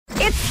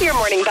Your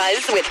Morning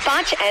Buzz with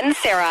Foch and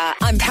Sarah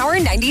on Power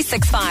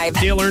 96.5.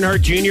 Dale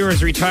Earnhardt Jr.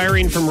 is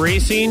retiring from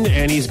racing,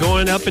 and he's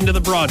going up into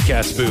the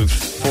broadcast booth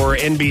for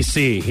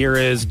NBC. Here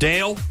is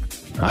Dale.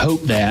 I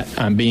hope that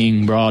I'm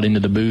being brought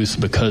into the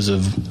booth because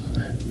of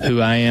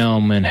who I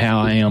am and how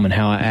I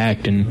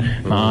act and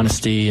my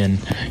honesty and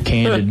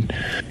candid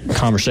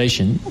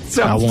conversation.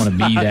 I want to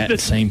be that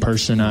same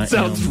person I am.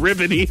 Sounds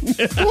riveting.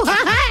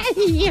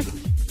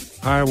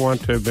 I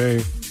want to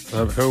be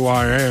who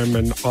I am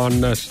and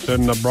honest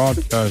in the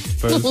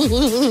broadcast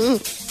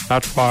booth.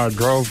 That's why I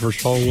drove for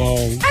so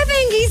long. I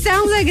think he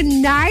sounds like a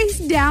nice,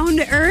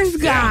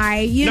 down-to-earth guy.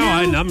 You know?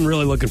 I'm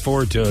really looking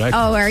forward to it.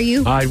 Are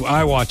you?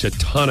 I watch a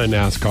ton of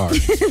NASCAR.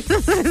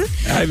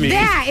 I mean,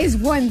 that is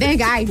one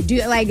thing I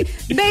do. Like,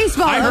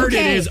 baseball, I heard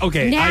it is.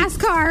 Okay.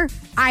 NASCAR,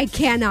 I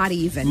cannot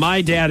even.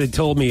 My dad had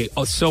told me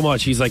so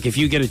much. He's like, if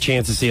you get a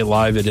chance to see it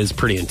live, it is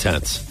pretty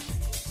intense.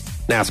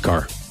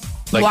 NASCAR.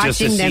 Like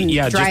watching them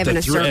drive in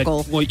a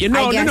circle. Well,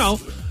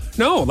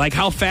 no, like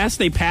how fast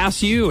they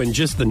pass you and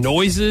just the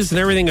noises and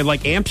everything, it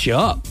like amps you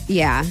up.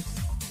 Yeah.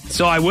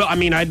 So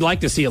I'd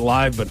like to see it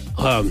live, but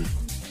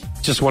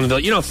just one of the,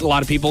 a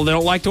lot of people they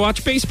don't like to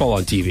watch baseball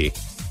on TV.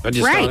 I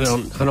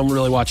don't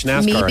really watch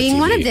NASCAR. Me being on TV.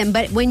 one of them,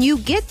 but when you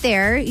get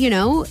there,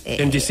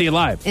 and to see it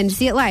live,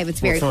 it's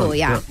very cool.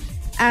 Yeah.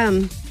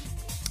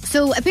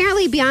 So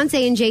apparently,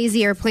 Beyonce and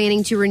Jay-Z are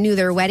planning to renew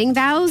their wedding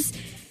vows.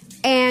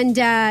 And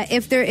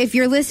if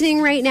you're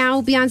listening right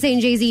now, Beyonce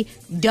and Jay-Z,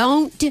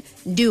 don't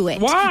do it.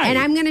 Why? And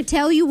I'm going to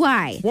tell you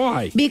why.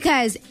 Why?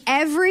 Because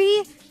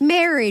every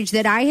marriage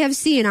that I have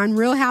seen on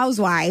Real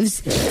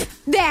Housewives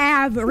that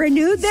have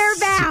renewed their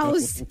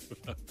vows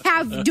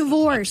have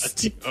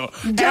divorced.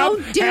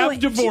 Don't do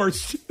it.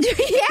 Divorced.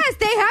 Yes,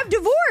 they have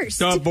divorced.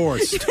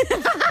 Divorced.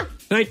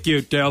 Thank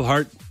you, Dale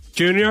Hart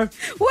Jr.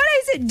 What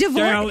is it? Dale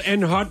Divorce?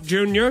 Earnhardt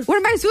Jr. What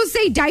am I supposed to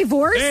say?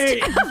 Divorced?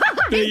 Hey,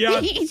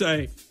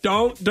 Beyonce,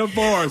 don't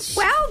divorce.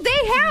 Well, they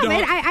have. Don't.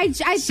 And I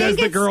think Says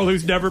the girl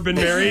who's never been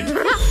married.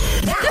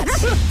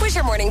 Was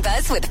Your Morning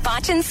Buzz with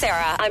Foch and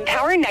Sarah on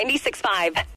Power 96.5.